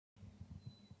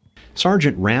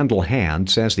Sergeant Randall Hand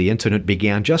says the incident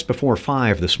began just before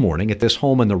 5 this morning at this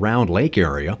home in the Round Lake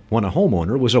area when a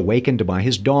homeowner was awakened by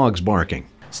his dogs barking.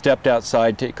 Stepped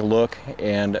outside to take a look,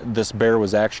 and this bear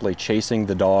was actually chasing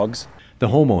the dogs. The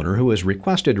homeowner, who has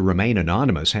requested to remain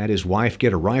anonymous, had his wife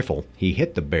get a rifle. He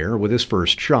hit the bear with his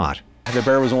first shot. The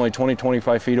bear was only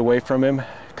 20-25 feet away from him,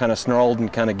 kind of snarled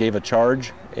and kind of gave a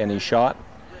charge, and he shot.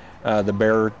 The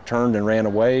bear turned and ran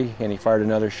away, and he fired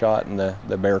another shot, and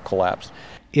the bear collapsed.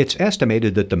 It's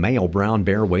estimated that the male brown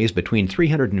bear weighs between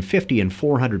 350 and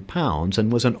 400 pounds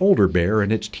and was an older bear in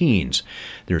its teens.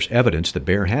 There's evidence the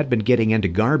bear had been getting into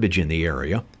garbage in the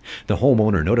area. The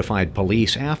homeowner notified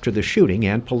police after the shooting,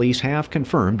 and police have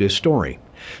confirmed his story.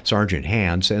 Sergeant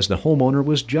Hand says the homeowner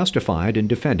was justified in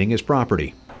defending his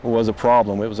property. It was a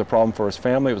problem. It was a problem for his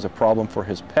family. It was a problem for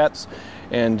his pets,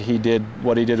 and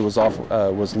what he did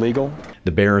was legal.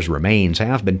 The bear's remains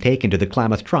have been taken to the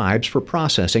Klamath tribes for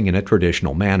processing in a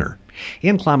traditional manner.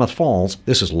 In Klamath Falls,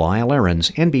 this is Lyle Ahrens,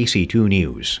 NBC2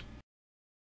 News.